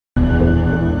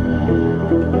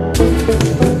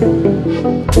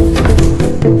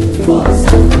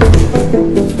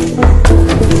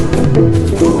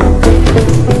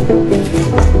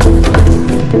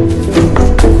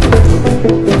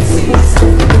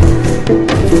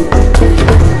Well,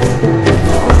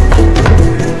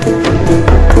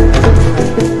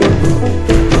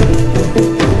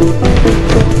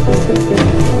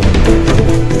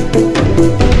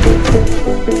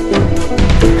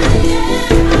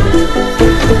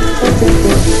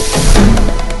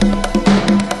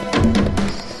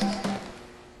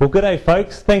 g'day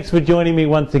folks, thanks for joining me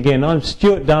once again. I'm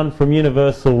Stuart Dunn from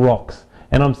Universal Rocks,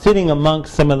 and I'm sitting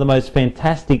amongst some of the most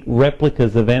fantastic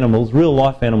replicas of animals, real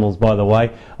life animals by the way,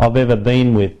 I've ever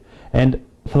been with. And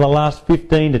for the last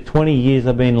 15 to 20 years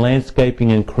I've been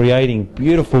landscaping and creating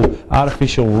beautiful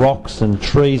artificial rocks and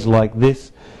trees like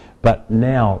this, but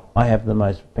now I have the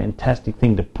most fantastic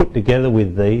thing to put together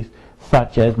with these,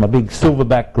 such as my big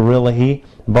silverback gorilla here.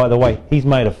 And by the way, he's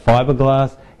made of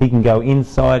fiberglass. He can go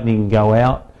inside and he can go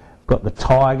out. Got the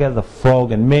tiger, the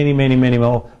frog, and many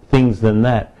more things than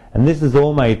that. And this is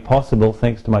all made possible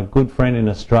thanks to my good friend in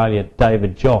Australia,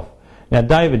 David Joffe. Now,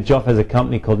 David Joffe has a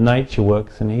company called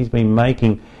Natureworks, and he's been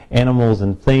making animals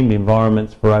and themed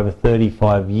environments for over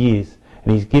 35 years.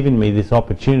 And he's given me this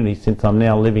opportunity, since I'm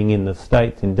now living in the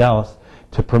States, in Dallas,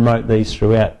 to promote these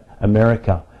throughout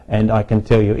America. And I can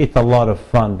tell you, it's a lot of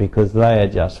fun because they are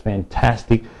just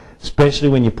fantastic, especially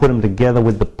when you put them together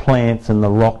with the plants and the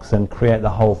rocks and create the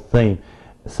whole theme.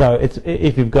 So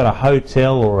if you've got a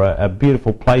hotel or a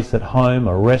beautiful place at home,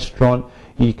 a restaurant,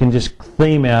 you can just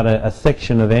theme out a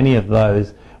section of any of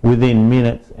those within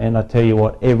minutes, and I tell you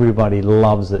what, everybody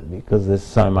loves it because there's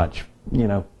so much, you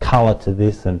know, colour to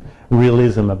this and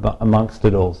realism amongst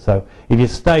it all. So if you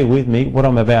stay with me, what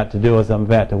I'm about to do is I'm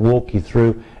about to walk you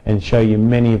through and show you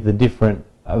many of the different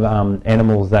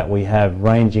animals that we have,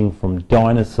 ranging from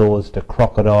dinosaurs to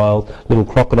crocodiles, little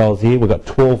crocodiles here. We've got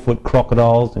 12-foot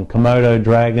crocodiles and Komodo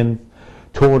dragons,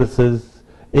 tortoises,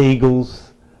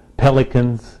 eagles,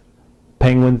 pelicans,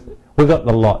 penguins. We've got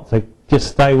the lot. So just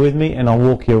stay with me and I'll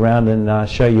walk you around and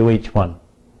show you each one.